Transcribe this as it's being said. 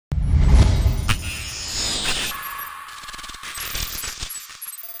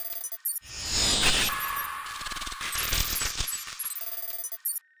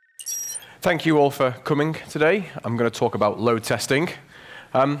Thank you all for coming today. I'm going to talk about load testing.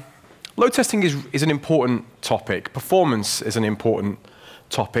 Load testing is an important topic. Performance is an important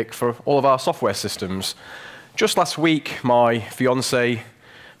topic for all of our software systems. Just last week, my fiance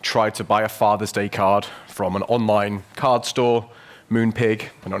tried to buy a Father's Day card from an online card store, Moonpig.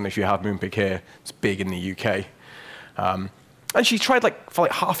 I don't know if you have Moonpig here. It's big in the UK. And she tried for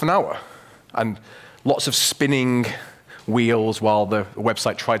half an hour, and lots of spinning wheels while the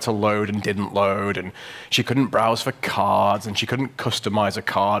website tried to load and didn't load, and she couldn't browse for cards, and she couldn't customize a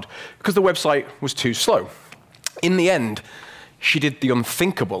card because the website was too slow. In the end, she did the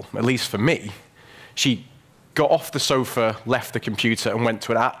unthinkable, at least for me. She got off the sofa, left the computer, and went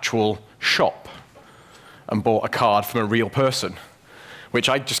to an actual shop and bought a card from a real person, which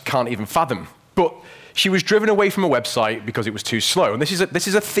I just can't even fathom. But she was driven away from a website because it was too slow. And this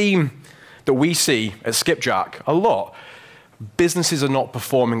is a theme that we see at Skipjack a lot. Businesses are not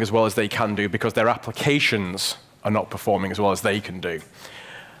performing as well as they can do because their applications are not performing as well as they can do.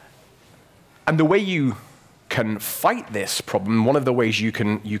 And the way you can fight this problem, one of the ways you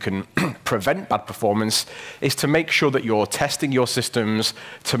can prevent bad performance, is to make sure that you're testing your systems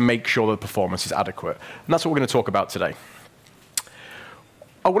to make sure the performance is adequate. And that's what we're going to talk about today.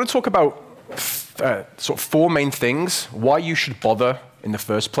 I want to talk about sort of four main things, why you should bother in the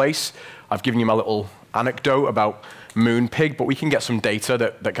first place. I've given you my little anecdote about Moonpig, but we can get some data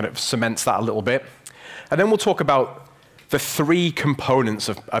that kind of cements that a little bit. And then we'll talk about the three components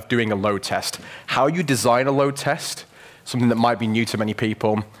of doing a load test. How you design a load test, something that might be new to many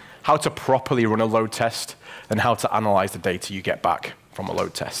people, how to properly run a load test, and how to analyze the data you get back from a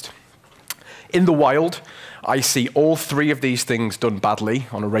load test. In the wild, I see all three of these things done badly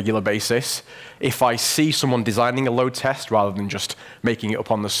on a regular basis. If I see someone designing a load test rather than just making it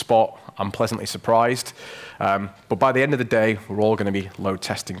up on the spot, I'm pleasantly surprised. But by the end of the day, we're all going to be load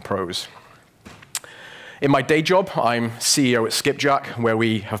testing pros. In my day job, I'm CEO at Skipjack, where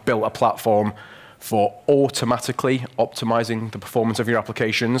we have built a platform for automatically optimizing the performance of your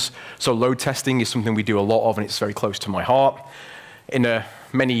applications. So load testing is something we do a lot of, and it's very close to my heart.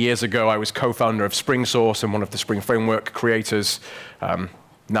 Many years ago, I was co-founder of SpringSource and one of the Spring Framework creators.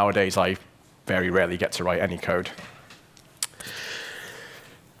 Nowadays, I very rarely get to write any code.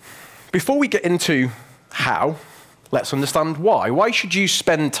 Before we get into how, let's understand why. Why should you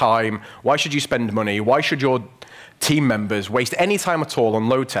spend time? Why should you spend money? Why should your team members waste any time at all on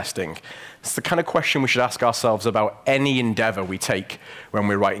load testing? It's the kind of question we should ask ourselves about any endeavor we take when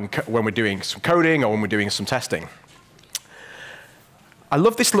we're doing some coding or when we're doing some testing. I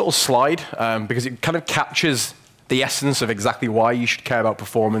love this little slide because it kind of captures the essence of exactly why you should care about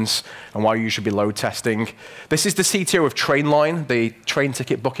performance and why you should be load testing. This is the CTO of Trainline, the train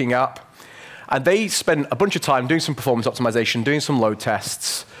ticket booking app. And they spent a bunch of time doing some performance optimization, doing some load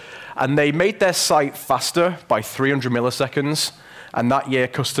tests. And they made their site faster by 300 milliseconds. And that year,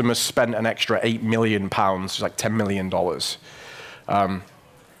 customers spent an extra £8 million, like $10 million.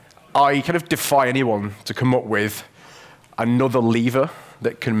 I kind of defy anyone to come up with another lever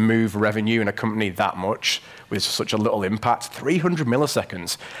that can move revenue in a company that much with such a little impact. 300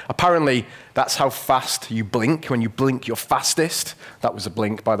 milliseconds. Apparently, that's how fast you blink. When you blink, you're fastest. That was a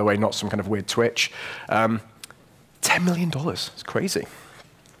blink, by the way, not some kind of weird twitch. $10 million. It's crazy.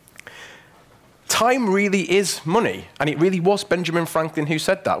 Time really is money. And it really was Benjamin Franklin who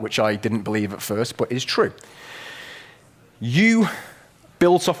said that, which I didn't believe at first, but is true. You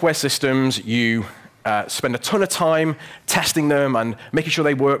build software systems. You spend a ton of time testing them and making sure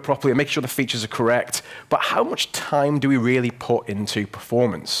they work properly and making sure the features are correct. But how much time do we really put into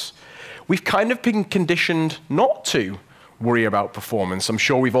performance? We've kind of been conditioned not to worry about performance. I'm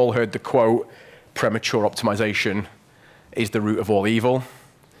sure we've all heard the quote, premature optimization is the root of all evil.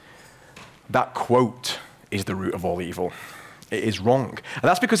 That quote is the root of all evil. It is wrong. And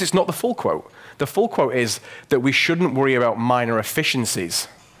that's because it's not the full quote. The full quote is that we shouldn't worry about minor efficiencies.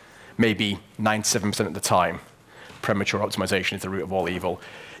 Maybe 97% of the time, premature optimization is the root of all evil.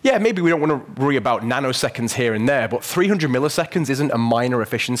 Yeah, maybe we don't want to worry about nanoseconds here and there, but 300 milliseconds isn't a minor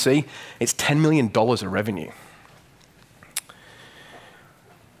efficiency. It's $10 million of revenue.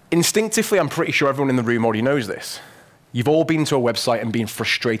 Instinctively, I'm pretty sure everyone in the room already knows this. You've all been to a website and been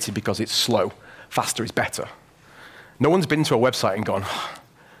frustrated because it's slow. Faster is better. No one's been to a website and gone,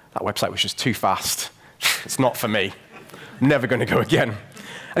 that website was just too fast. It's not for me. Never going to go again.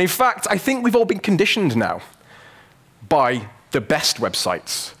 And in fact, I think we've all been conditioned now by the best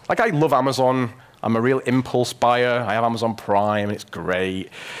websites. Like, I love Amazon. I'm a real impulse buyer. I have Amazon Prime, and it's great.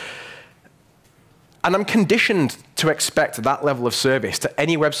 And I'm conditioned to expect that level of service to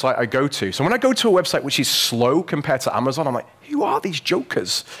any website I go to. So when I go to a website which is slow compared to Amazon, I'm like, who are these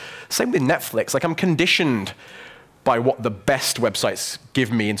jokers? Same with Netflix. Like, I'm conditioned by what the best websites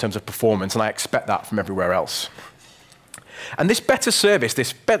give me in terms of performance, and I expect that from everywhere else. And this better service,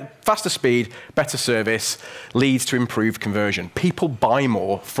 this faster speed, better service, leads to improved conversion. People buy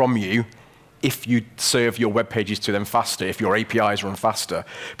more from you if you serve your web pages to them faster, if your APIs run faster.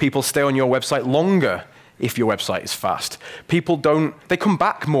 People stay on your website longer if your website is fast. People they come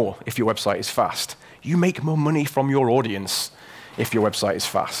back more if your website is fast. You make more money from your audience if your website is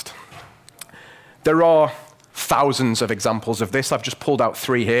fast. There are thousands of examples of this. I've just pulled out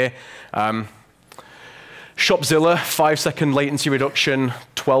 3 here. Shopzilla, 5-second latency reduction,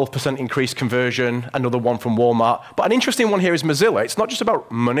 12% increased conversion, another one from Walmart. But an interesting one here is Mozilla. It's not just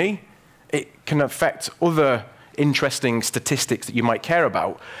about money. It can affect other interesting statistics that you might care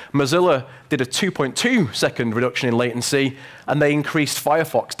about. Mozilla did a 2.2-second reduction in latency, and they increased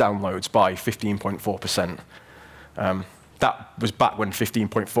Firefox downloads by 15.4%. That was back when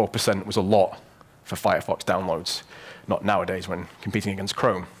 15.4% was a lot for Firefox downloads, not nowadays when competing against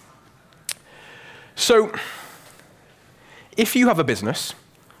Chrome. So if you have a business,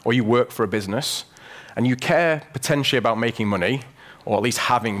 or you work for a business, and you care potentially about making money, or at least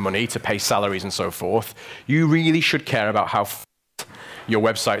having money to pay salaries and so forth, you really should care about how fast your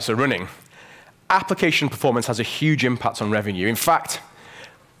websites are running. Application performance has a huge impact on revenue. In fact,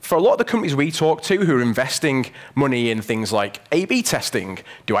 for a lot of the companies we talk to who are investing money in things like A/B testing,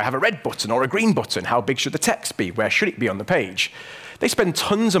 do I have a red button or a green button? How big should the text be? Where should it be on the page? They spend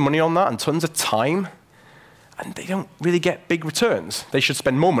tons of money on that and tons of time, and they don't really get big returns. They should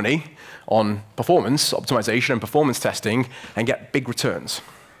spend more money on performance optimization and performance testing and get big returns.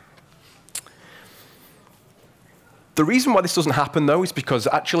 The reason why this doesn't happen, though, is because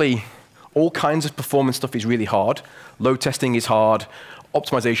actually all kinds of performance stuff is really hard. Load testing is hard.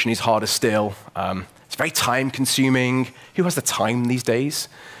 Optimization is harder still. It's very time-consuming. Who has the time these days?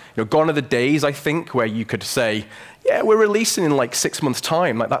 You know, gone are the days, I think, where you could say, yeah, we're releasing in like 6 months'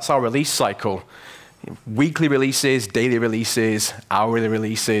 time. Like, that's our release cycle. Weekly releases, daily releases, hourly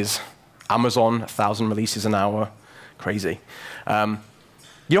releases. Amazon, 1,000 releases an hour. Crazy. You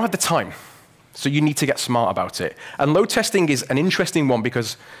don't have the time, so you need to get smart about it. And load testing is an interesting one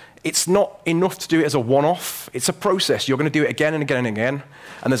because it's not enough to do it as a one-off. It's a process. You're going to do it again and again and again,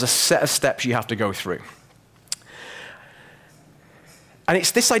 and there's a set of steps you have to go through. And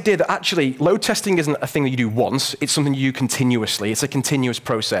it's this idea that actually load testing isn't a thing that you do once. It's something you do continuously. It's a continuous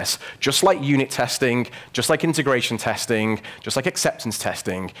process. Just like unit testing, just like integration testing, just like acceptance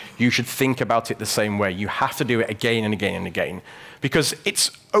testing, you should think about it the same way. You have to do it again and again and again. Because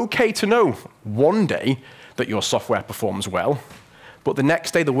it's OK to know one day that your software performs well, but the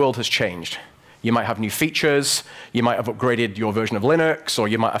next day the world has changed. You might have new features, you might have upgraded your version of Linux, or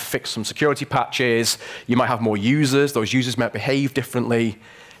you might have fixed some security patches, you might have more users, those users might behave differently.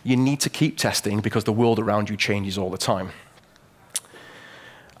 You need to keep testing because the world around you changes all the time.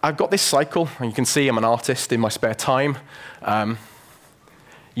 I've got this cycle, and you can see I'm an artist in my spare time.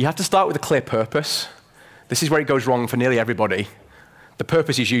 You have to start with a clear purpose. This is where it goes wrong for nearly everybody. The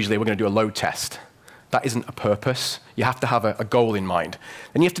purpose is usually we're going to do a load test. That isn't a purpose. You have to have a goal in mind.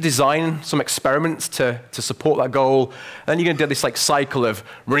 Then you have to design some experiments to support that goal. Then you're going to do this like cycle of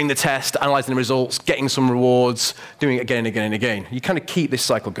running the test, analyzing the results, getting some rewards, doing it again and again and again. You kind of keep this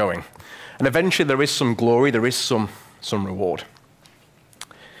cycle going. And eventually there is some glory, there is some reward.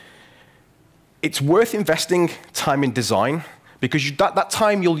 It's worth investing time in design because that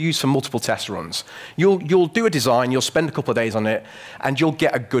time you'll use for multiple test runs. You'll do a design, you'll spend a couple of days on it, and you'll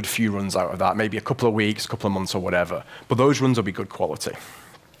get a good few runs out of that, maybe a couple of weeks, a couple of months or whatever. But those runs will be good quality.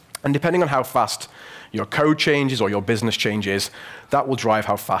 And depending on how fast your code changes or your business changes, that will drive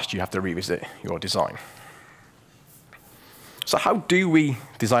how fast you have to revisit your design. So how do we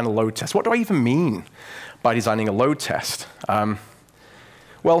design a load test? What do I even mean by designing a load test?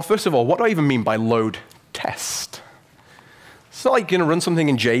 Well, first of all, what do I even mean by load test? It's not like you're going to run something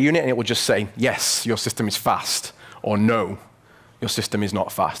in JUnit and it will just say, yes, your system is fast, or no, your system is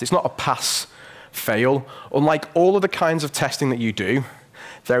not fast. It's not a pass-fail. Unlike all of the kinds of testing that you do,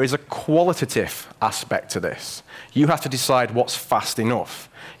 there is a qualitative aspect to this. You have to decide what's fast enough.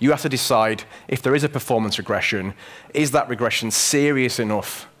 You have to decide if there is a performance regression, is that regression serious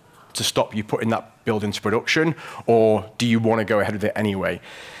enough to stop you putting that build into production, or do you want to go ahead with it anyway?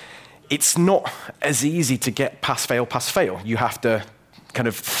 It's not as easy to get pass-fail, pass-fail. You have to kind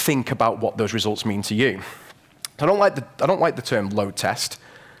of think about what those results mean to you. I don't like the term load test,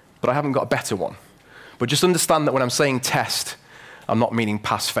 but I haven't got a better one. But just understand that when I'm saying test, I'm not meaning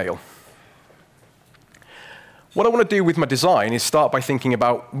pass-fail. What I want to do with my design is start by thinking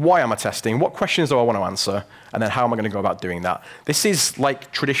about why am I testing, what questions do I want to answer, and then how am I going to go about doing that. This is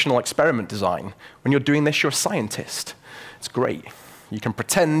like traditional experiment design. When you're doing this, you're a scientist. It's great. You can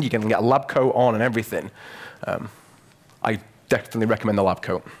pretend, you can get a lab coat on and everything. I definitely recommend the lab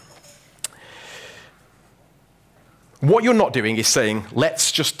coat. What you're not doing is saying,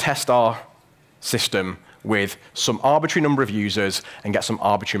 let's just test our system with some arbitrary number of users and get some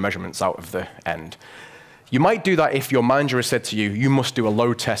arbitrary measurements out of the end. You might do that if your manager has said to you, you must do a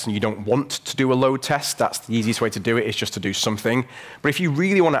load test and you don't want to do a load test. That's the easiest way to do it, is just to do something. But if you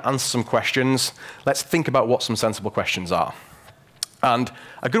really want to answer some questions, let's think about what some sensible questions are. And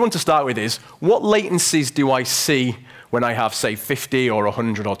a good one to start with is, what latencies do I see when I have, say, 50 or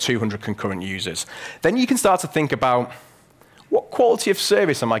 100 or 200 concurrent users? Then you can start to think about, what quality of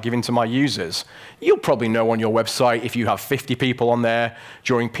service am I giving to my users? You'll probably know on your website if you have 50 people on there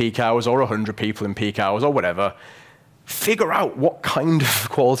during peak hours or 100 people in peak hours or whatever. Figure out what kind of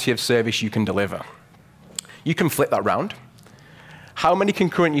quality of service you can deliver. You can flip that round. How many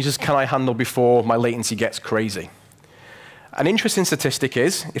concurrent users can I handle before my latency gets crazy? An interesting statistic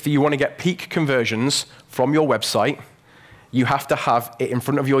is, if you want to get peak conversions from your website, you have to have it in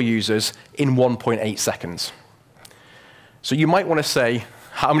front of your users in 1.8 seconds. So you might want to say,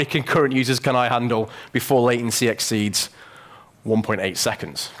 how many concurrent users can I handle before latency exceeds 1.8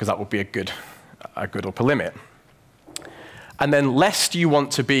 seconds? Because that would be a good upper limit. And then lest you want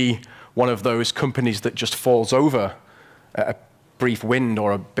to be one of those companies that just falls over a brief wind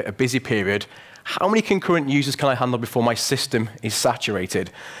or a busy period, how many concurrent users can I handle before my system is saturated?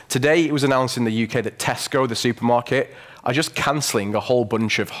 Today, it was announced in the UK that Tesco, the supermarket, are just cancelling a whole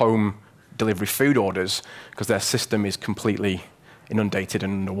bunch of home delivery food orders because their system is completely inundated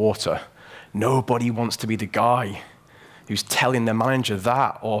and underwater. Nobody wants to be the guy who's telling their manager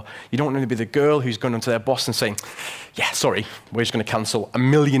that, or you don't want to be the girl who's going to their boss and saying, yeah, sorry, we're just going to cancel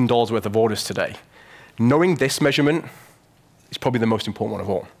 $1 million worth of orders today. Knowing this measurement is probably the most important one of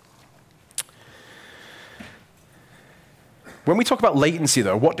all. When we talk about latency,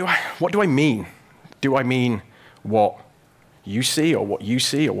 though, what do I mean? Do I mean what you see, or what you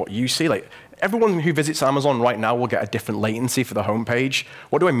see, or what you see? Like, everyone who visits Amazon right now will get a different latency for the homepage.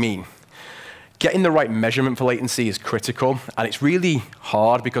 What do I mean? Getting the right measurement for latency is critical, and it's really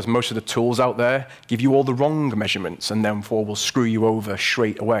hard because most of the tools out there give you all the wrong measurements and therefore will screw you over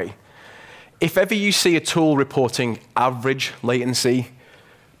straight away. If ever you see a tool reporting average latency,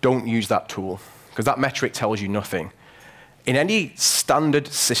 don't use that tool, because that metric tells you nothing. In any standard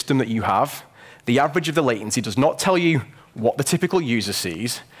system that you have, the average of the latency does not tell you what the typical user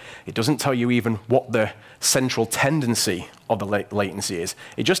sees. It doesn't tell you even what the central tendency of the latency is.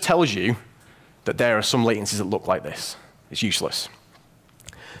 It just tells you that there are some latencies that look like this. It's useless.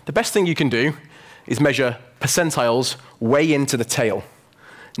 The best thing you can do is measure percentiles way into the tail.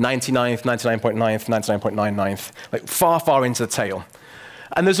 99th, 99.9th, 99.99th, like far, far into the tail.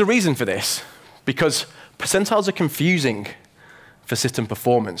 And there's a reason for this, because percentiles are confusing for system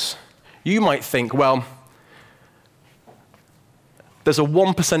performance. You might think, well, there's a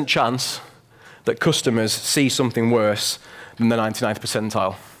 1% chance that customers see something worse than the 99th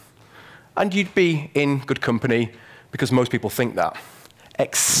percentile. And you'd be in good company because most people think that.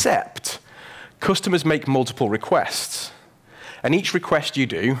 Except customers make multiple requests. And each request you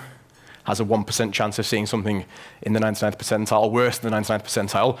do has a 1% chance of seeing something in the 99th percentile, worse than the 99th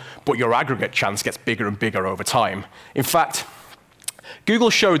percentile, but your aggregate chance gets bigger and bigger over time. In fact,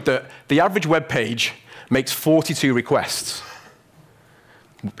 Google showed that the average web page makes 42 requests.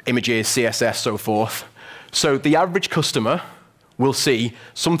 Images, CSS, so forth. So the average customer will see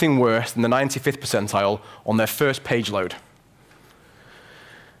something worse than the 95th percentile on their first page load.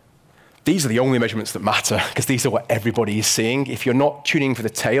 These are the only measurements that matter, because these are what everybody is seeing. If you're not tuning for the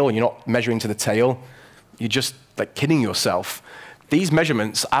tail and you're not measuring to the tail, you're just like kidding yourself. These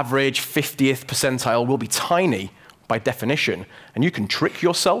measurements, average, 50th percentile, will be tiny by definition, and you can trick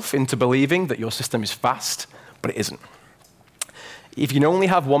yourself into believing that your system is fast, but it isn't. If you only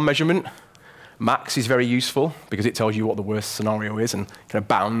have one measurement, max is very useful because it tells you what the worst scenario is and kind of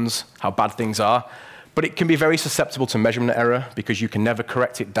bounds how bad things are. But it can be very susceptible to measurement error because you can never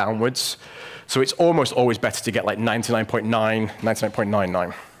correct it downwards. So it's almost always better to get like 99.9,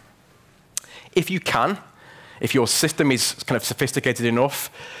 99.99. If you can, if your system is kind of sophisticated enough,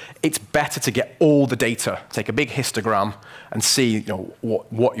 it's better to get all the data, take a big histogram, and see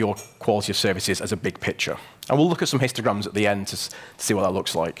what your quality of service is as a big picture. And we'll look at some histograms at the end to see what that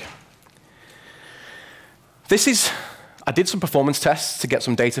looks like. I did some performance tests to get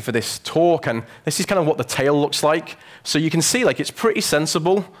some data for this talk, and this is kind of what the tail looks like. So you can see it's pretty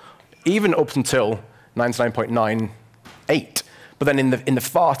sensible, even up until 99.98. But then in the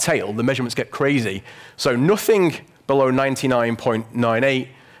far tail, the measurements get crazy. So nothing below 99.98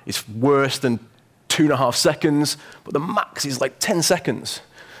 is worse than 2.5 seconds, but the max is like 10 seconds.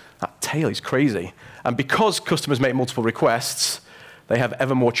 That tail is crazy. And because customers make multiple requests, they have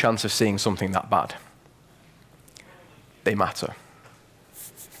ever more chance of seeing something that bad. They matter.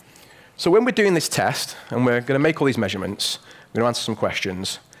 So when we're doing this test, and we're going to make all these measurements, we're going to answer some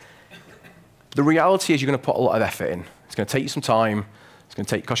questions, the reality is you're going to put a lot of effort in. It's going to take you some time. It's going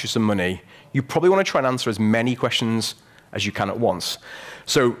to cost you some money. You probably want to try and answer as many questions as you can at once.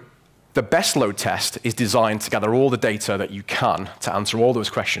 So the best load test is designed to gather all the data that you can to answer all those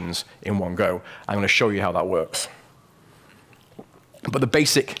questions in one go. I'm going to show you how that works. But the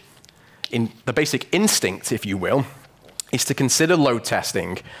basic instinct, if you will, is to consider load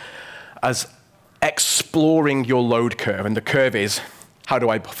testing as exploring your load curve. And the curve is, how do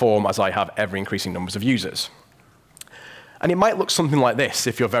I perform as I have ever-increasing numbers of users? And it might look something like this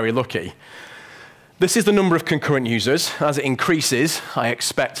if you're very lucky. This is the number of concurrent users. As it increases, I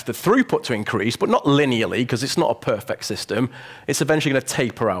expect the throughput to increase, but not linearly, because it's not a perfect system. It's eventually going to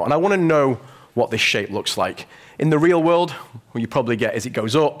taper out. And I want to know what this shape looks like. In the real world, what you probably get is it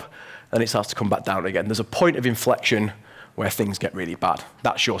goes up, and it starts to come back down again. There's a point of inflection where things get really bad.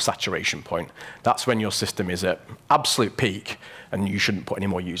 That's your saturation point. That's when your system is at absolute peak, and you shouldn't put any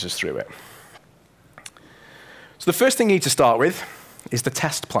more users through it. So the first thing you need to start with is the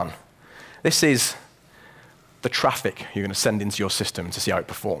test plan. This is the traffic you're going to send into your system to see how it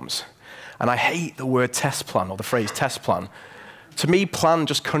performs. And I hate the word test plan or the phrase test plan. To me, plan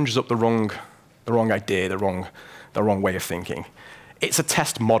just conjures up the wrong idea, the wrong way of thinking. It's a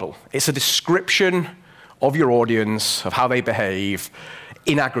test model. It's a description of your audience, of how they behave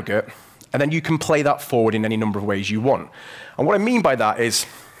in aggregate, and then you can play that forward in any number of ways you want. And what I mean by that is,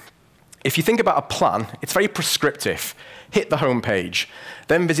 if you think about a plan, it's very prescriptive. Hit the home page,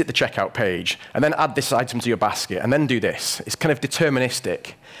 then visit the checkout page, and then add this item to your basket, and then do this. It's kind of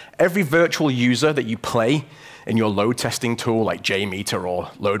deterministic. Every virtual user that you play in your load testing tool, like JMeter or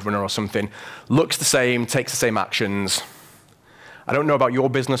LoadRunner or something, looks the same, takes the same actions. I don't know about your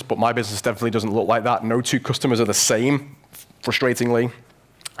business, but my business definitely doesn't look like that. No two customers are the same, frustratingly.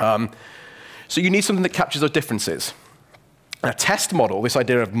 So you need something that captures those differences. A test model, this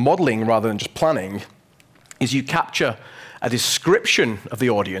idea of modeling rather than just planning, is you capture a description of the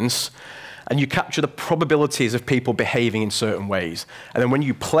audience, and you capture the probabilities of people behaving in certain ways. And then when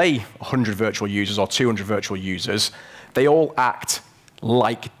you play 100 virtual users or 200 virtual users, they all act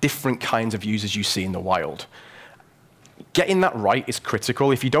like different kinds of users you see in the wild. Getting that right is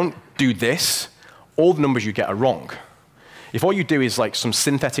critical. If you don't do this, all the numbers you get are wrong. If all you do is like some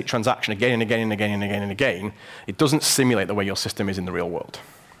synthetic transaction again and again and again and again and again, it doesn't simulate the way your system is in the real world.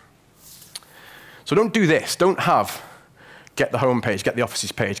 So don't do this. Don't have get the home page, get the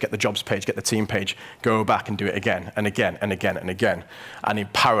offices page, get the jobs page, get the team page, go back and do it again and again and again and again, and in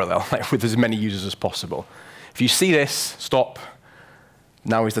parallel, like with as many users as possible. If you see this, stop.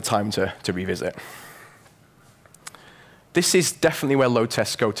 Now is the time to revisit. This is definitely where load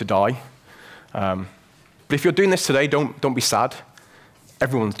tests go to die. But if you're doing this today, don't be sad.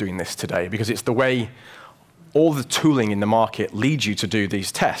 Everyone's doing this today because it's the way all the tooling in the market leads you to do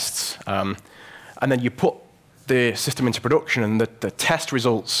these tests. And then you put the system into production, and the test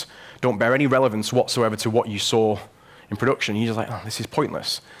results don't bear any relevance whatsoever to what you saw in production. You're just like, oh, this is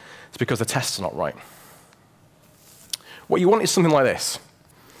pointless. It's because the tests are not right. What you want is something like this.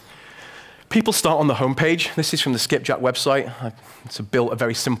 People start on the homepage. This is from the Skipjack website. It's built a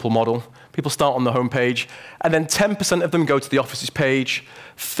very simple model. People start on the homepage, and then 10% of them go to the offices page,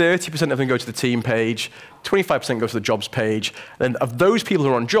 30% of them go to the team page, 25% go to the jobs page, and of those people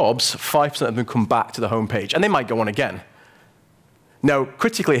who are on jobs, 5% of them come back to the homepage, and they might go on again. Now,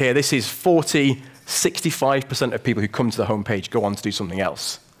 critically here, this is 65% of people who come to the homepage go on to do something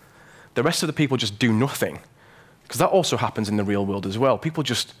else. The rest of the people just do nothing, because that also happens in the real world as well. People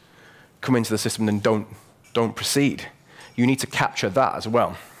just come into the system and don't proceed. You need to capture that as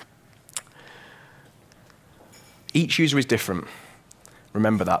well. Each user is different.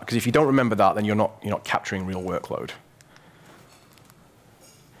 Remember that, because if you don't remember that, then you're not capturing real workload.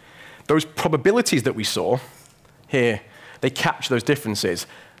 Those probabilities that we saw here, they capture those differences.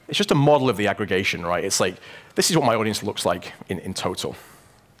 It's just a model of the aggregation, right? It's like, this is what my audience looks like in total.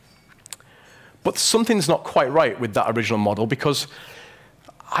 But something's not quite right with that original model, because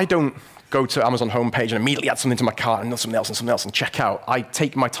I don't go to Amazon homepage and immediately add something to my cart and something else and check out. I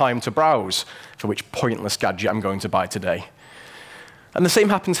take my time to browse for which pointless gadget I'm going to buy today. And the same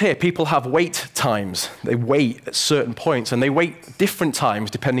happens here. People have wait times. They wait at certain points, and they wait different times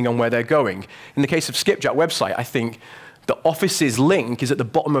depending on where they're going. In the case of Skipjack website, I think the office's link is at the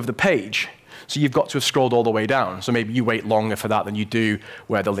bottom of the page. So you've got to have scrolled all the way down. So maybe you wait longer for that than you do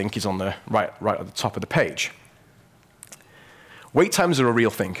where the link is on the right at the top of the page. Wait times are a real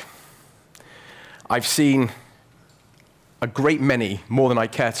thing. I've seen a great many, more than I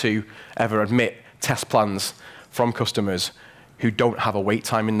care to ever admit, test plans from customers who don't have a wait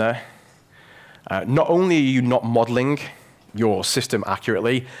time in there. Not only are you not modeling your system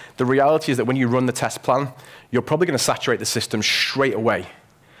accurately, the reality is that when you run the test plan, you're probably going to saturate the system straight away.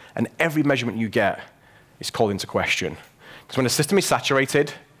 And every measurement you get is called into question. Because when a system is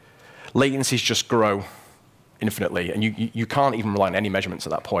saturated, latencies just grow infinitely, and you can't even rely on any measurements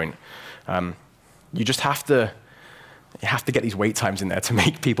at that point. You just have to get these wait times in there to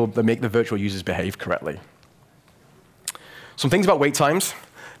make the virtual users behave correctly. Some things about wait times: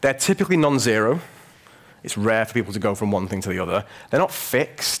 they're typically non-zero. It's rare for people to go from one thing to the other. They're not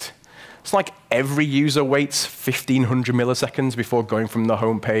fixed. It's like every user waits 1,500 milliseconds before going from the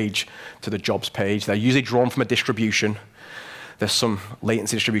home page to the jobs page. They're usually drawn from a distribution. There's some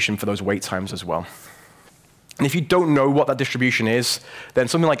latency distribution for those wait times as well. And if you don't know what that distribution is, then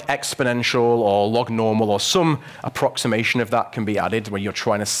something like exponential or log normal or some approximation of that can be added when you're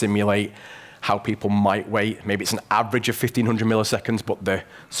trying to simulate how people might wait. Maybe it's an average of 1,500 milliseconds, but the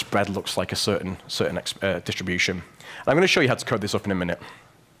spread looks like a certain distribution. And I'm going to show you how to code this up in a minute.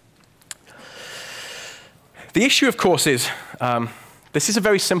 The issue, of course, is this is a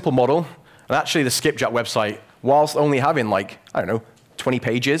very simple model. And actually, the Skipjack website, whilst only having, like, I don't know, 20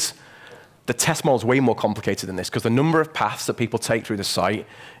 pages, the test model is way more complicated than this, because the number of paths that people take through the site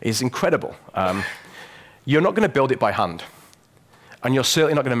is incredible. You're not going to build it by hand. And you're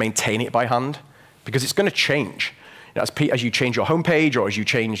certainly not going to maintain it by hand, because it's going to change. You know, as you change your homepage or as you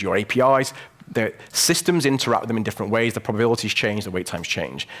change your APIs, the systems interact with them in different ways. The probabilities change, the wait times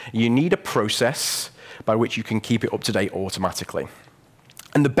change. You need a process by which you can keep it up to date automatically.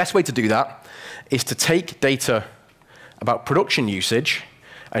 And the best way to do that is to take data about production usage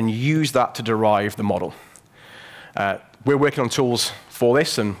and use that to derive the model. We're working on tools for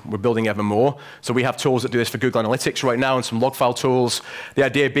this, and we're building ever more. So we have tools that do this for Google Analytics right now and some log file tools. The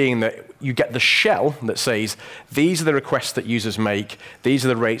idea being that you get the shell that says, these are the requests that users make, these are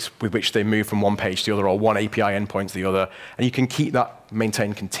the rates with which they move from one page to the other or one API endpoint to the other, and you can keep that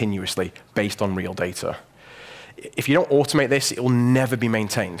maintained continuously based on real data. If you don't automate this, it will never be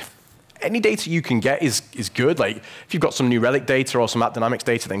maintained. Any data you can get is good. Like, if you've got some New Relic data or some AppDynamics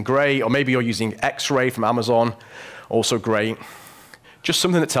data, then great. Or maybe you're using X-Ray from Amazon, also great. Just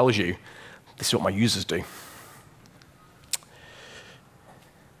something that tells you, this is what my users do.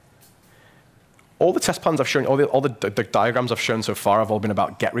 All the test plans I've shown, all the diagrams I've shown so far have all been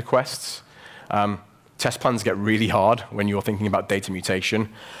about GET requests. Test plans get really hard when you're thinking about data mutation.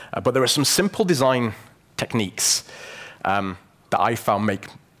 But there are some simple design techniques that I found make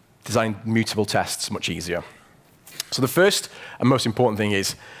design mutable tests much easier. So the first and most important thing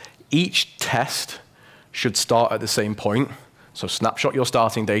is each test should start at the same point. So snapshot your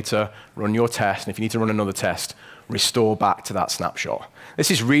starting data, run your test, and if you need to run another test, restore back to that snapshot. This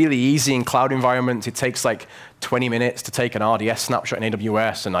is really easy in cloud environments. It takes like 20 minutes to take an RDS snapshot in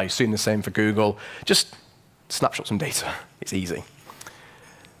AWS, and I assume the same for Google. Just snapshot some data. It's easy.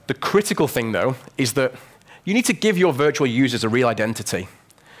 The critical thing, though, is that you need to give your virtual users a real identity.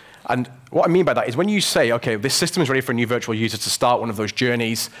 And what I mean by that is when you say, OK, this system is ready for a new virtual user to start one of those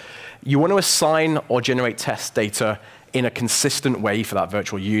journeys, you want to assign or generate test data in a consistent way for that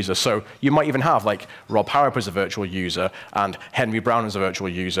virtual user. So you might even have like Rob Harrop as a virtual user, and Henry Brown as a virtual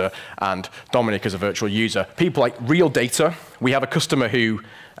user, and Dominic as a virtual user. People like real data. We have a customer who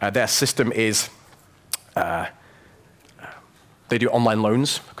their system is, they do online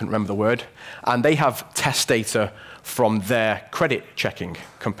loans, I couldn't remember the word, and they have test data from their credit checking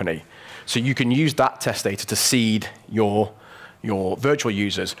company. So you can use that test data to seed your virtual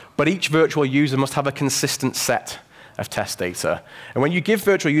users. But each virtual user must have a consistent set of test data. And when you give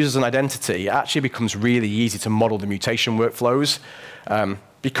virtual users an identity, it actually becomes really easy to model the mutation workflows,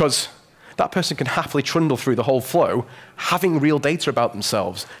 because that person can happily trundle through the whole flow, having real data about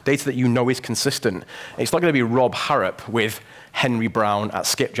themselves, data that you know is consistent. It's not going to be Rob Harrop with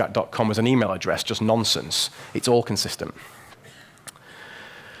henrybrown@skipjack.com as an email address, just nonsense. It's all consistent.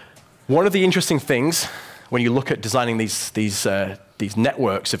 One of the interesting things when you look at designing these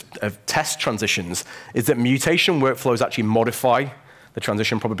networks of test transitions is that mutation workflows actually modify the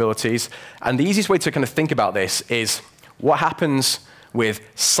transition probabilities. And the easiest way to kind of think about this is what happens with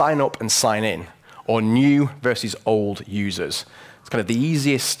sign up and sign in, or new versus old users. It's kind of the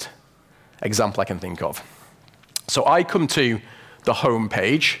easiest example I can think of. So I come to the home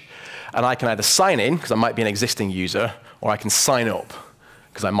page, and I can either sign in, because I might be an existing user, or I can sign up,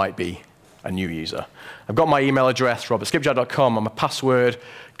 because I might be a new user. I've got my email address, robertskipjack.com, and my password,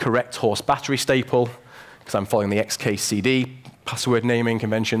 correct horse battery staple, because I'm following the XKCD password naming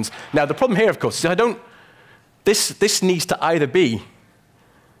conventions. Now, the problem here, of course, is this needs to either be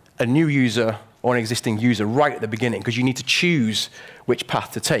a new user or an existing user right at the beginning, because you need to choose which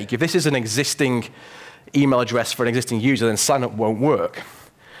path to take. If this is an existing email address for an existing user, then sign up won't work.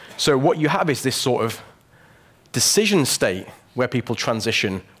 So what you have is this sort of decision state where people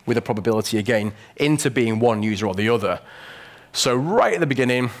transition with a probability again into being one user or the other. So right at the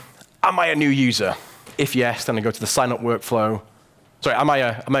beginning, am I a new user? If yes, then I go to the sign up workflow. Sorry, am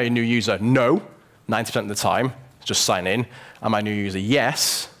I a new user? No, 90% of the time, just sign in. Am I a new user?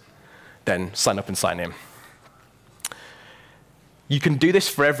 Yes, then sign up and sign in. You can do this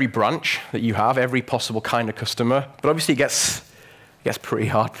for every branch that you have, every possible kind of customer, but obviously it gets pretty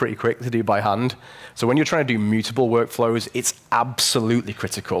hard pretty quick to do by hand. So when you're trying to do mutable workflows, it's absolutely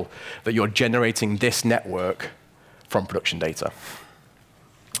critical that you're generating this network from production data.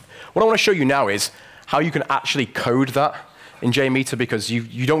 What I want to show you now is how you can actually code that in JMeter, because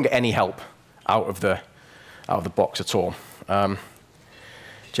you don't get any help out of the box at all.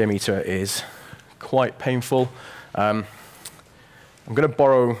 JMeter is quite painful. I'm going to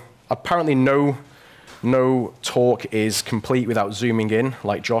borrow, apparently no talk is complete without zooming in,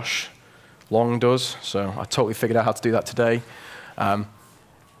 like Josh Long does. So I totally figured out how to do that today.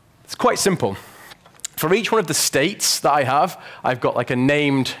 It's quite simple. For each one of the states that I have, I've got like a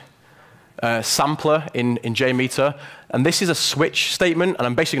named sampler in JMeter. And this is a switch statement, and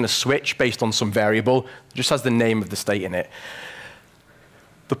I'm basically going to switch based on some variable. It just has the name of the state in it.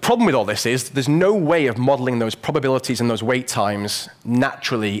 The problem with all this is there's no way of modeling those probabilities and those wait times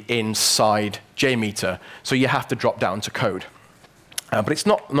naturally inside JMeter, so you have to drop down to code. But it's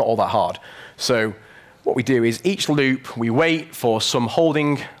not all that hard. So what we do is each loop, we wait for some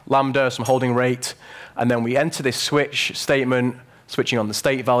holding lambda, some holding rate, and then we enter this switch statement, switching on the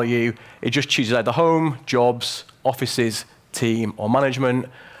state value. It just chooses either home, jobs, offices, team, or management.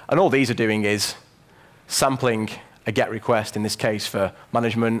 And all these are doing is sampling a GET request, in this case for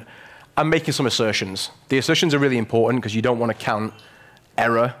management, and making some assertions. The assertions are really important because you don't want to count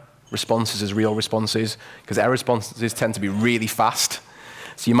error responses as real responses, because error responses tend to be really fast.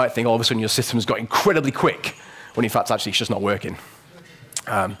 So you might think all of a sudden your system's got incredibly quick, when in fact actually it's just not working.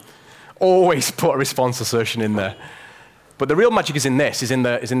 Always put a response assertion in there. But the real magic is in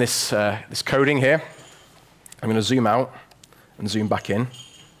this coding here. I'm going to zoom out and zoom back in,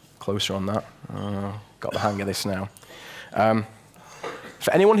 closer on that. Got the hang of this now.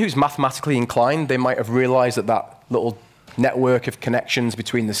 For anyone who's mathematically inclined, they might have realized that that little network of connections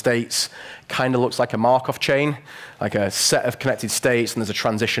between the states kind of looks like a Markov chain, like a set of connected states, and there's a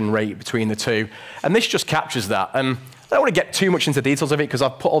transition rate between the two. And this just captures that. I don't want to get too much into details of it because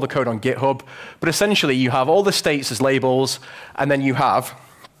I've put all the code on GitHub, but essentially you have all the states as labels, and then you have,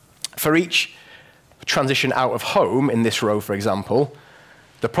 for each transition out of home in this row, for example,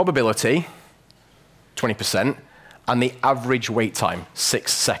 the probability, 20%, and the average wait time,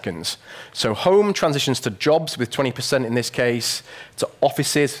 6 seconds. So home transitions to jobs with 20% in this case, to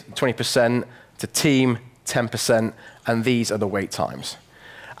offices, 20%, to team, 10%, and these are the wait times.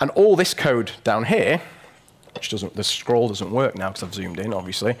 And all this code down here, which doesn't, the scroll doesn't work now because I've zoomed in,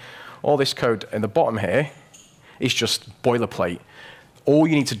 obviously. All this code in the bottom here is just boilerplate. All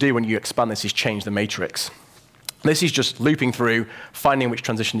you need to do when you expand this is change the matrix. This is just looping through, finding which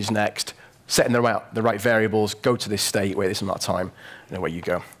transition is next, setting the right variables, go to this state, wait this amount of time, and away you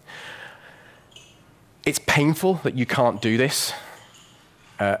go. It's painful that you can't do this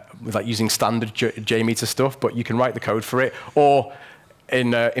with like using standard JMeter stuff, but you can write the code for it. Or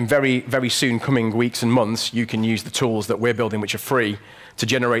in very, very soon coming weeks and months, you can use the tools that we're building, which are free, to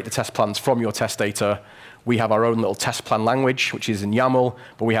generate the test plans from your test data. We have our own little test plan language, which is in YAML,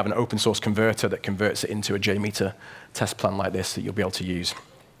 but we have an open source converter that converts it into a JMeter test plan like this that you'll be able to use.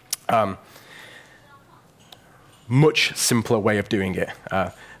 Much simpler way of doing it.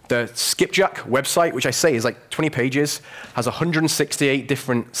 The Skipjack website, which I say is like 20 pages, has 168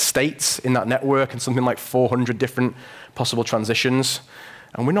 different states in that network and something like 400 different possible transitions.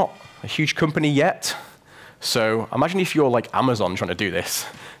 And we're not a huge company yet. So imagine if you're like Amazon trying to do this.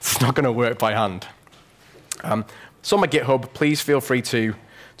 It's not going to work by hand. So on my GitHub, please feel free to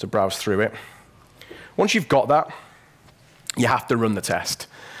browse through it. Once you've got that, you have to run the test.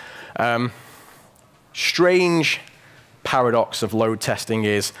 Strange paradox of load testing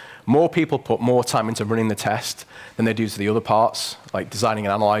is more people put more time into running the test than they do to the other parts, like designing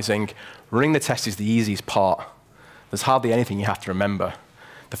and analyzing. Running the test is the easiest part. There's hardly anything you have to remember.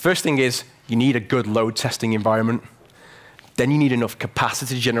 The first thing is you need a good load testing environment. Then you need enough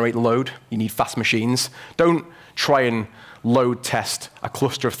capacity to generate load. You need fast machines. Don't try and load test a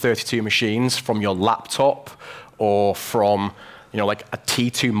cluster of 32 machines from your laptop or from like a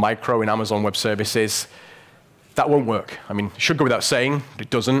T2 micro in Amazon Web Services. That won't work. I mean, it should go without saying, but it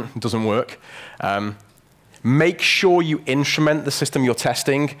doesn't work. Make sure you instrument the system you're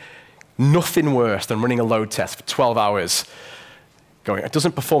testing. Nothing worse than running a load test for 12 hours, going, it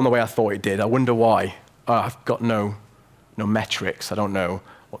doesn't perform the way I thought it did. I wonder why. I've got no metrics. I don't know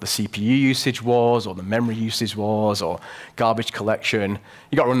what the CPU usage was, or the memory usage was, or garbage collection.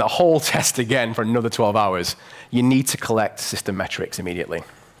 You've got to run that whole test again for another 12 hours. You need to collect system metrics immediately.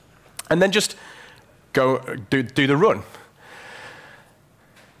 And then just go do the run.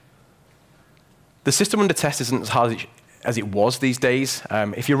 The system under test isn't as hard as it was these days.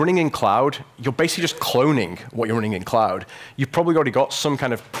 If you're running in cloud, you're basically just cloning what you're running in cloud. You've probably already got some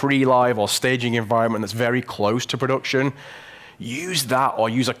kind of pre-live or staging environment that's very close to production. Use that or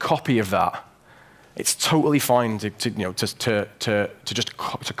use a copy of that. It's totally fine to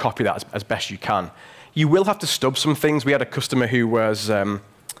copy that as best you can. You will have to stub some things. We had a customer who was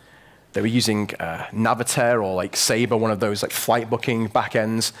they were using Navitaire or like Sabre, one of those like flight booking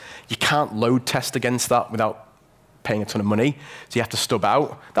backends. You can't load test against that without paying a ton of money, so you have to stub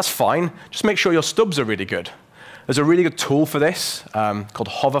out. That's fine. Just make sure your stubs are really good. There's a really good tool for this called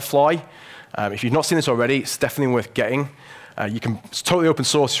Hoverfly. If you've not seen this already, it's definitely worth getting. It's totally open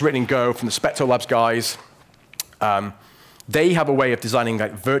source. It's written in Go from the Spectro Labs guys. They have a way of designing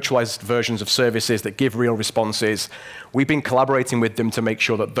like virtualized versions of services that give real responses. We've been collaborating with them to make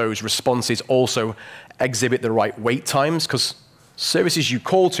sure that those responses also exhibit the right wait times, because services you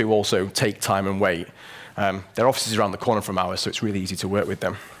call to also take time and wait. Their office is around the corner from ours, so it's really easy to work with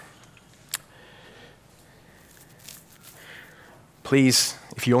them. Please,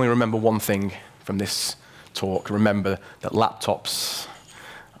 if you only remember one thing from this talk, remember that laptops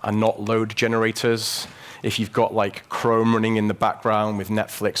are not load generators. If you've got like Chrome running in the background with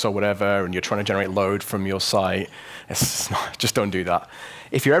Netflix or whatever, and you're trying to generate load from your site, just don't do that.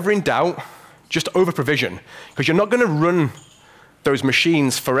 If you're ever in doubt, just over-provision, because you're not going to run those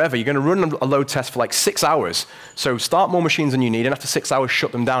machines forever. You're going to run a load test for like 6 hours. So start more machines than you need, and after 6 hours,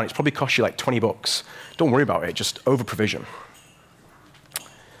 shut them down. It's probably cost you like $20. Don't worry about it. Just over-provision.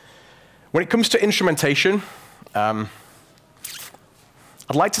 When it comes to instrumentation, I'd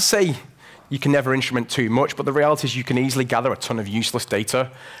like to say you can never instrument too much, but the reality is you can easily gather a ton of useless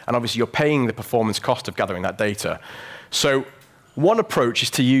data, and obviously you're paying the performance cost of gathering that data. So one approach is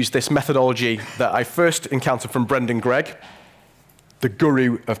to use this methodology that I first encountered from Brendan Gregg, the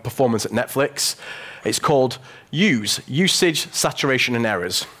guru of performance at Netflix. It's called usage, saturation, and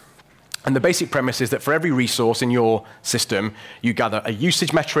errors. And the basic premise is that for every resource in your system, you gather a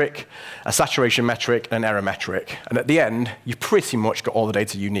usage metric, a saturation metric, and an error metric. And at the end, you've pretty much got all the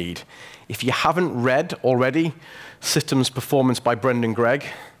data you need. If you haven't read already Systems Performance by Brendan Gregg,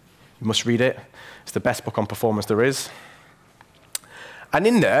 you must read it. It's the best book on performance there is. And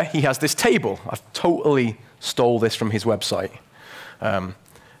in there, he has this table. I've totally stole this from his website.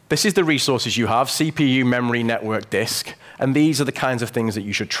 This is the resources you have: CPU, memory, network, disk, and these are the kinds of things that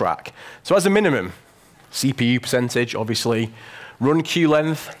you should track. So as a minimum, CPU percentage, obviously, run queue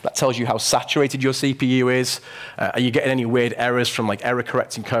length, that tells you how saturated your CPU is. Are you getting any weird errors from like error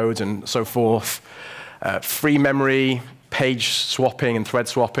correcting codes and so forth? Free memory, page swapping and thread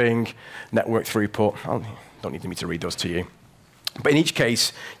swapping, network throughput. I don't need me to read those to you. But in each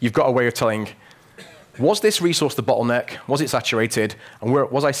case, you've got a way of telling, was this resource the bottleneck? Was it saturated? And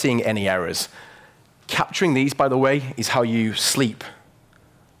was I seeing any errors? Capturing these, by the way, is how you sleep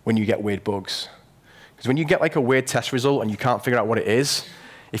when you get weird bugs. Because when you get like a weird test result and you can't figure out what it is,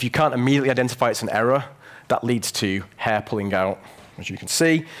 if you can't immediately identify it's an error, that leads to hair pulling out, as you can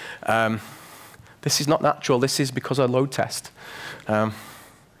see. This is not natural. This is because I load test. Yeah,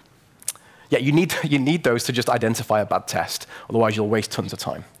 you need those to just identify a bad test. Otherwise, you'll waste tons of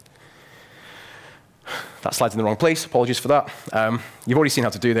time. That slide's in the wrong place. Apologies for that. You've already seen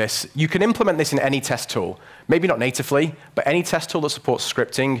how to do this. You can implement this in any test tool. Maybe not natively, but any test tool that supports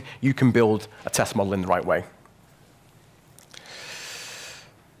scripting, you can build a test model in the right way.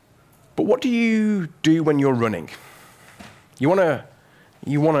 But what do you do when you're running? You want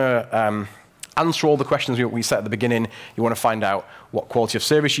to answer all the questions we set at the beginning. You want to find out what quality of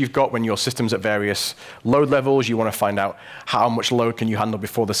service you've got when your system's at various load levels. You want to find out how much load can you handle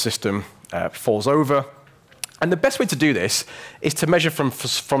before the system falls over. And the best way to do this is to measure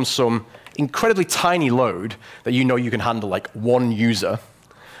from some incredibly tiny load that you know you can handle, like one user,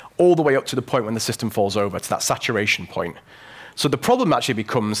 all the way up to the point when the system falls over, to that saturation point. So the problem actually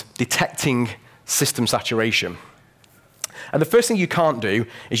becomes detecting system saturation. And the first thing you can't do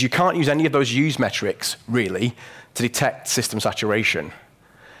is you can't use any of those use metrics, really, to detect system saturation.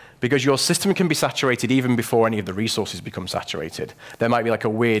 Because your system can be saturated even before any of the resources become saturated. There might be like a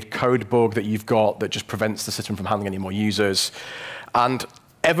weird code bug that you've got that just prevents the system from handling any more users. And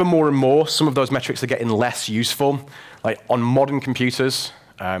ever more and more, some of those metrics are getting less useful. Like on modern computers,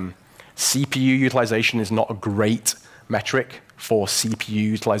 CPU utilization is not a great metric for CPU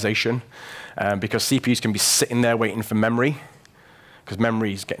utilization because CPUs can be sitting there waiting for memory because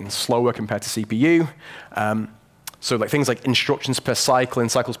memory is getting slower compared to CPU. So like things like instructions per cycle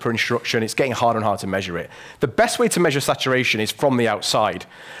and cycles per instruction, it's getting harder and harder to measure it. The best way to measure saturation is from the outside.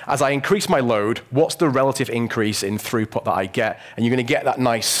 As I increase my load, what's the relative increase in throughput that I get? And you're going to get that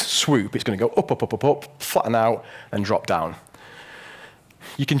nice swoop. It's going to go up, up, up, up, up, flatten out, and drop down.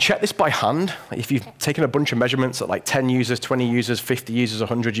 You can check this by hand. If you've taken a bunch of measurements at like 10 users, 20 users, 50 users,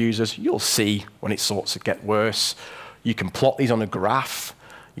 100 users, you'll see when it starts to get worse. You can plot these on a graph.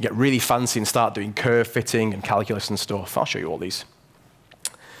 You get really fancy and start doing curve fitting and calculus and stuff. I'll show you all these.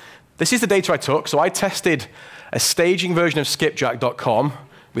 This is the data I took. So I tested a staging version of skipjack.com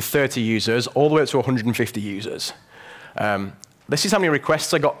with 30 users all the way up to 150 users. This is how many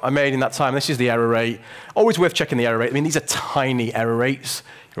requests I made in that time. This is the error rate. Always worth checking the error rate. I mean, these are tiny error rates.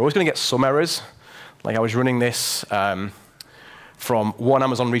 You're always going to get some errors. Like I was running this from one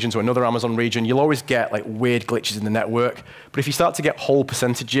Amazon region to another Amazon region. You'll always get like weird glitches in the network. But if you start to get whole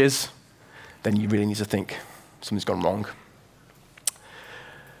percentages, then you really need to think something's gone wrong.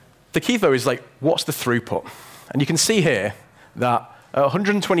 The key, though, is like, what's the throughput? And you can see here that at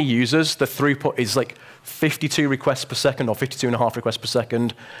 120 users, the throughput is like 52 requests per second or 52.5 requests per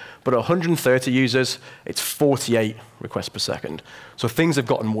second. But at 130 users, it's 48 requests per second. So things have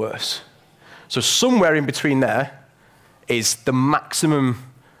gotten worse. So somewhere in between there is the maximum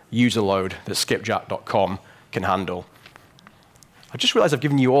user load that skipjack.com can handle. I just realized I've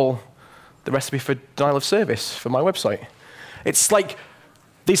given you all the recipe for denial of service for my website. It's like,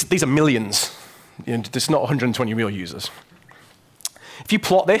 these are millions. You know, there's not 120 real users. If you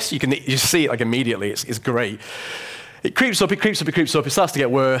plot this, you just see it like immediately. It's great. It creeps up, it creeps up, it creeps up. It starts to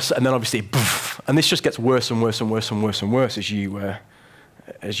get worse, and then obviously, poof, and this just gets worse and worse and worse and worse and worse as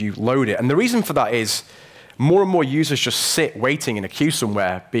you load it. And the reason for that is more and more users just sit waiting in a queue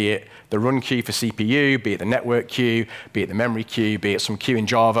somewhere, be it the run queue for CPU, be it the network queue, be it the memory queue, be it some queue in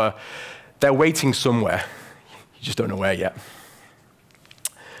Java. They're waiting somewhere. You just don't know where yet.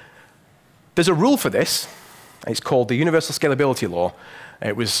 There's a rule for this. It's called the Universal Scalability Law.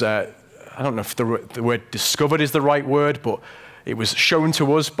 It was, I don't know if the word discovered is the right word, but it was shown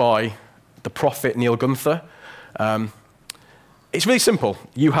to us by the prophet Neil Gunther. It's really simple.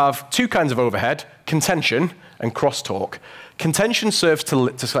 You have two kinds of overhead, contention and crosstalk. Contention serves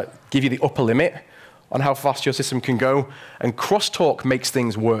to give you the upper limit on how fast your system can go, and crosstalk makes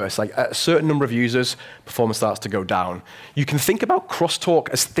things worse. Like at a certain number of users, performance starts to go down. You can think about crosstalk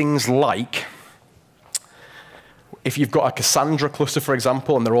as things like, if you've got a Cassandra cluster, for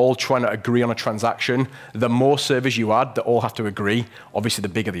example, and they're all trying to agree on a transaction, the more servers you add that all have to agree, obviously the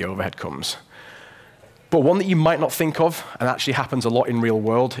bigger the overhead comes. But one that you might not think of, and actually happens a lot in real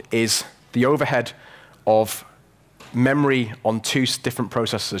world, is the overhead of memory on two different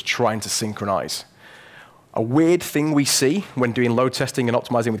processors trying to synchronize. A weird thing we see when doing load testing and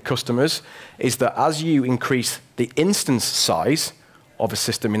optimizing with customers is that as you increase the instance size of a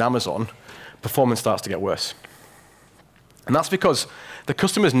system in Amazon, performance starts to get worse. And that's because the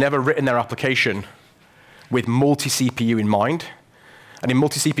customer's never written their application with multi-CPU in mind. And in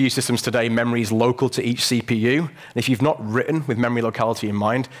multi-CPU systems today, memory is local to each CPU. And if you've not written with memory locality in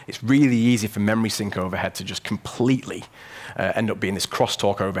mind, it's really easy for memory sync overhead to just completely end up being this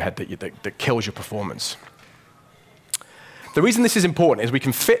crosstalk overhead that kills your performance. The reason this is important is we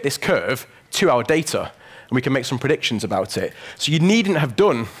can fit this curve to our data, and we can make some predictions about it. So you needn't have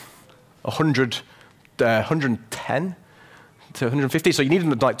done 110 to 150, so you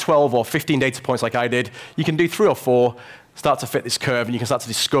need like 12 or 15 data points like I did. You can do 3 or 4, start to fit this curve, and you can start to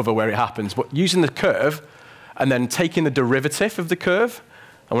discover where it happens. But using the curve and then taking the derivative of the curve,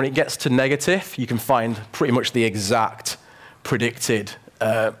 and when it gets to negative, you can find pretty much the exact predicted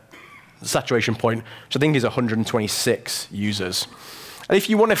saturation point, which I think is 126 users. And if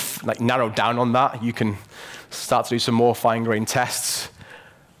you want to narrow down on that, you can start to do some more fine-grained tests.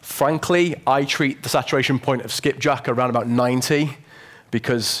 Frankly, I treat the saturation point of skipjack around about 90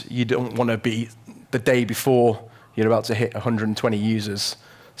 because you don't want to be the day before you're about to hit 120 users,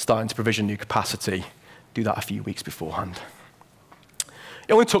 starting to provision new capacity. Do that a few weeks beforehand.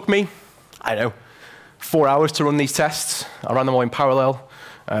 It only took me, I don't know, 4 hours to run these tests. I ran them all in parallel.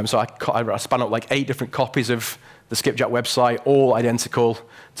 So I spun up like 8 different copies of the Skipjack website, all identical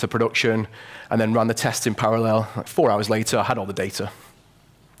to production, and then ran the tests in parallel. Like 4 hours later, I had all the data.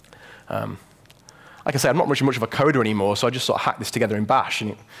 Like I say, I'm not much of a coder anymore, so I just sort of hacked this together in Bash,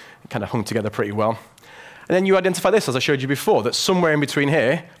 and it kind of hung together pretty well. And then you identify this, as I showed you before, that somewhere in between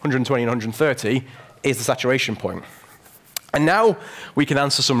here, 120 and 130, is the saturation point. And now we can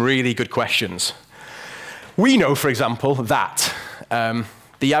answer some really good questions. We know, for example, that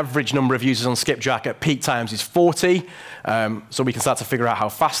the average number of users on Skipjack at peak times is 40, so we can start to figure out how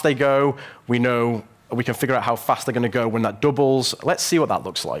fast they go. We can figure out how fast they're going to go when that doubles. Let's see what that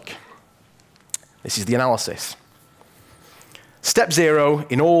looks like. This is the analysis. Step 0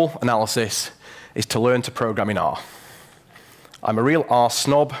 in all analysis is to learn to program in R. I'm a real R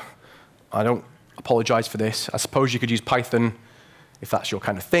snob. I don't apologize for this. I suppose you could use Python if that's your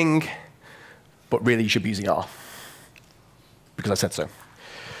kind of thing, but really you should be using R, because I said so.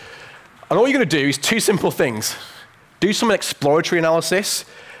 And all you're going to do is 2 simple things. Do some exploratory analysis.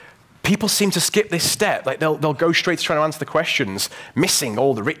 People seem to skip this step. Like they'll go straight to trying to answer the questions, missing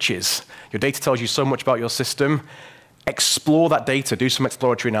all the riches. Your data tells you so much about your system. Explore that data, do some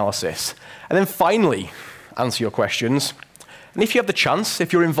exploratory analysis. And then finally, answer your questions. And if you have the chance,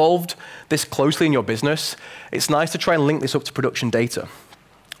 if you're involved this closely in your business, it's nice to try and link this up to production data.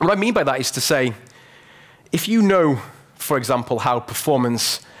 What I mean by that is to say, if you know, for example, how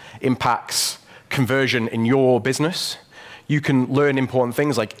performance impacts conversion in your business, you can learn important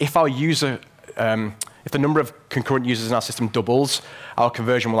things like if our user, if the number of concurrent users in our system doubles, our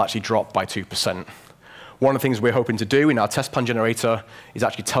conversion will actually drop by 2%. One of the things we're hoping to do in our test plan generator is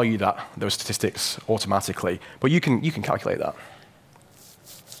actually tell you those statistics automatically, but you can calculate that.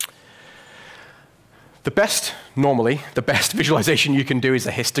 Normally, the best visualization you can do is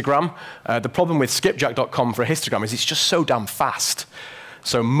a histogram. The problem with skipjack.com for a histogram is it's just so damn fast.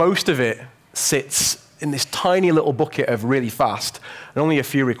 So most of it sits in this tiny little bucket of really fast, and only a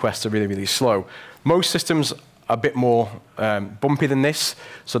few requests are really, really slow. Most systems are a bit more bumpy than this,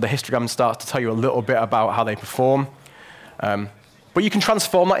 so the histogram starts to tell you a little bit about how they perform. But you can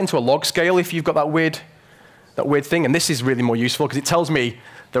transform that into a log scale if you've got that weird thing, and this is really more useful because it tells me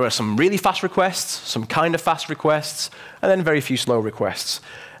there are some really fast requests, some kind of fast requests, and then very few slow requests.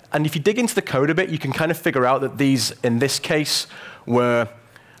 And if you dig into the code a bit, you can kind of figure out that these, in this case, were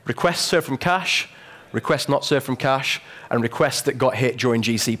requests served from cache, requests not served from cache, and requests that got hit during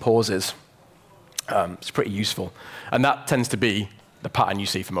GC pauses. It's pretty useful. And that tends to be the pattern you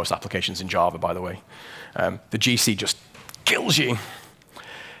see for most applications in Java, by the way. The GC just kills you.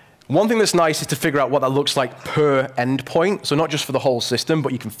 One thing that's nice is to figure out what that looks like per endpoint. So not just for the whole system,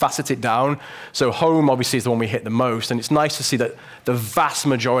 but you can facet it down. So home, obviously, is the one we hit the most. And it's nice to see that the vast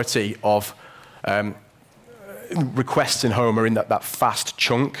majority of requests in home are in that fast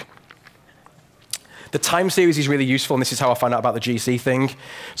chunk. The time series is really useful, and this is how I found out about the GC thing.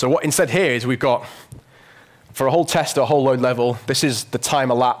 So what instead here is we've got, for a whole test at a whole load level, this is the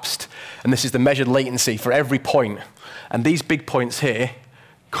time elapsed, and this is the measured latency for every point. And these big points here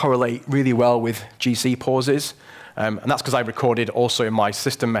correlate really well with GC pauses. And that's because I recorded also in my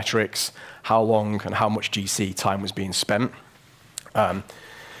system metrics how long and how much GC time was being spent.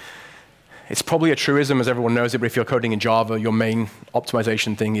 It's probably a truism, as everyone knows it, but if you're coding in Java, your main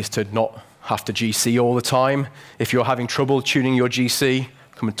optimization thing is to not have to GC all the time. If you're having trouble tuning your GC,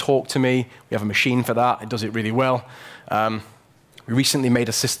 come and talk to me. We have a machine for that. It does it really well. We recently made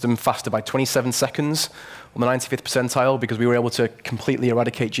a system faster by 27 seconds on the 95th percentile because we were able to completely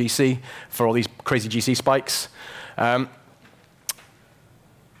eradicate GC for all these crazy GC spikes. As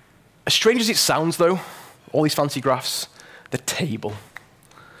strange as it sounds, though, all these fancy graphs, the table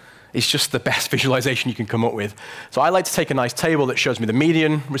is just the best visualization you can come up with. So I like to take a nice table that shows me the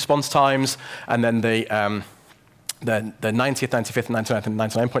median response times and then the 90th, 95th, 99th, and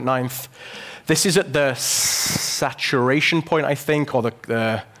 99.9th. This is at the saturation point, I think, or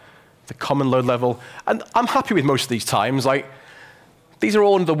the common load level. And I'm happy with most of these times. Like, these are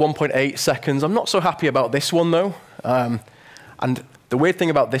all under 1.8 seconds. I'm not so happy about this one, though. And the weird thing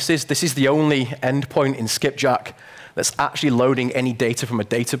about this is the only endpoint in Skipjack that's actually loading any data from a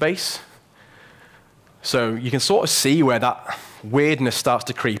database. So you can sort of see where that weirdness starts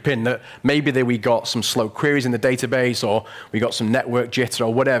to creep in, that maybe we got some slow queries in the database, or we got some network jitter,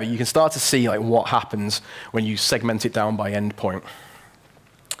 or whatever. You can start to see like what happens when you segment it down by endpoint.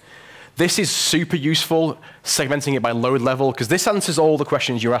 This is super useful, segmenting it by load level, because this answers all the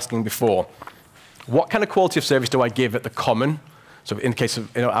questions you were asking before. what kind of quality of service do I give at the common? So in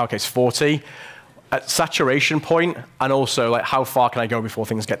our case, 40. At saturation point, and also like how far can I go before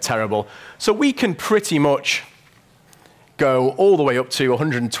things get terrible? So we can pretty much go all the way up to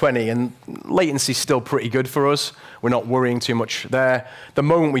 120, and latency is still pretty good for us. We're not worrying too much there. The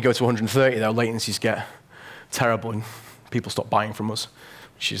moment we go to 130, though, latencies get terrible, and people stop buying from us,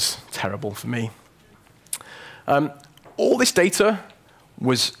 which is terrible for me. All this data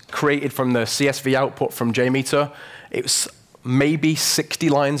was created from the CSV output from JMeter. It was maybe 60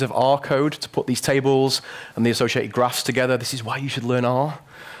 lines of R code to put these tables and the associated graphs together. This is why you should learn R.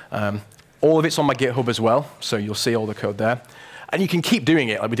 All of it's on my GitHub as well, so you'll see all the code there. And you can keep doing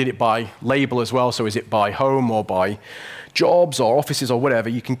it. Like we did it by label as well, so is it by home or by jobs or offices or whatever.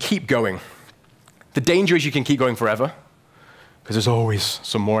 You can keep going. The danger is you can keep going forever, because there's always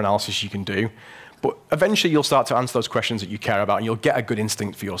some more analysis you can do. But eventually you'll start to answer those questions that you care about, and you'll get a good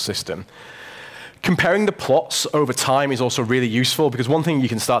instinct for your system. Comparing the plots over time is also really useful, because one thing you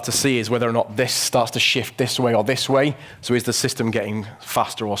can start to see is whether or not this starts to shift this way or this way. So is the system getting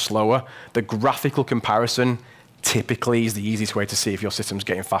faster or slower? The graphical comparison typically is the easiest way to see if your system's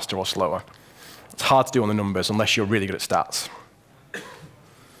getting faster or slower. It's hard to do on the numbers unless you're really good at stats.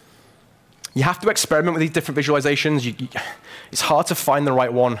 You have to experiment with these different visualizations. It's hard to find the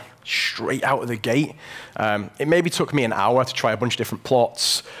right one straight out of the gate. It maybe took me an hour to try a bunch of different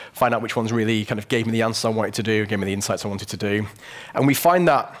plots, find out which ones really kind of gave me the answers I wanted to do, gave me the insights I wanted to do. And we find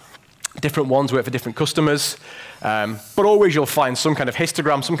that different ones work for different customers. But always you'll find some kind of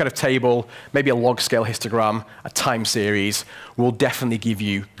histogram, some kind of table, maybe a log scale histogram, a time series will definitely give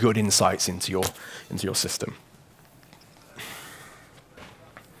you good insights into your system.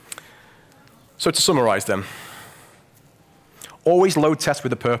 So to summarize them, always load test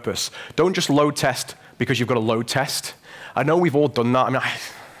with a purpose. Don't just load test because you've got a load test. I know we've all done that. I mean,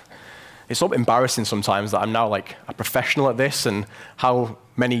 it's sort of embarrassing sometimes that I'm now like a professional at this, and how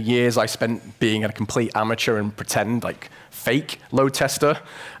many years I spent being a complete amateur and pretend like fake load tester.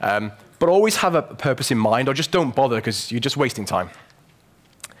 But always have a purpose in mind, or just don't bother because you're just wasting time.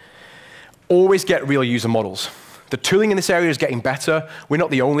 Always get real user models. The tooling in this area is getting better. We're not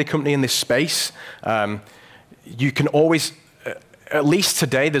the only company in this space. You can always, at least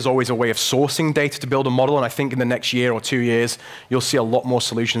today, there's always a way of sourcing data to build a model, and I think in the next year or 2 years, you'll see a lot more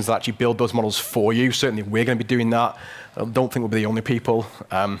solutions that actually build those models for you. Certainly, we're going to be doing that. I don't think we'll be the only people.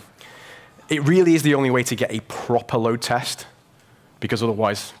 It really is the only way to get a proper load test, because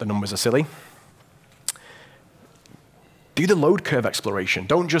otherwise the numbers are silly. Do the load curve exploration.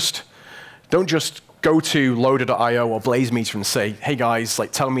 Don't just go to loader.io or BlazeMeter and say, hey guys,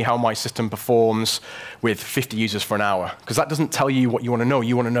 like tell me how my system performs with 50 users for an hour. Because that doesn't tell you what you want to know.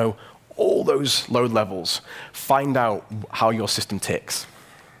 You want to know all those load levels. Find out how your system ticks.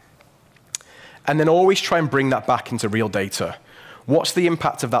 And then always try and bring that back into real data. What's the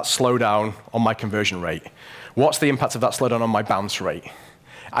impact of that slowdown on my conversion rate? What's the impact of that slowdown on my bounce rate?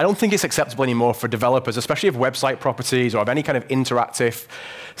 I don't think it's acceptable anymore for developers, especially of website properties or of any kind of interactive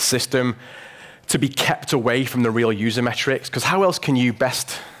system, to be kept away from the real user metrics, because how else can you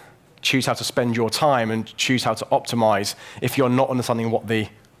best choose how to spend your time and choose how to optimize if you're not understanding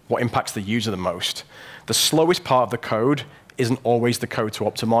what impacts the user the most? The slowest part of the code isn't always the code to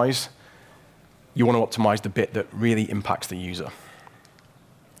optimize. You want to optimize the bit that really impacts the user.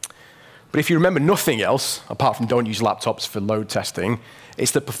 But if you remember nothing else, apart from don't use laptops for load testing,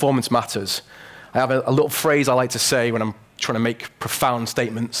 it's that performance matters. I have a little phrase I like to say when I'm trying to make profound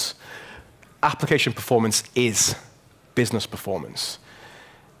statements. Application performance is business performance.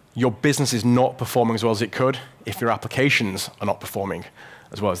 Your business is not performing as well as it could if your applications are not performing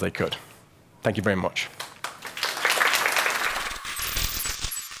as well as they could. Thank you very much.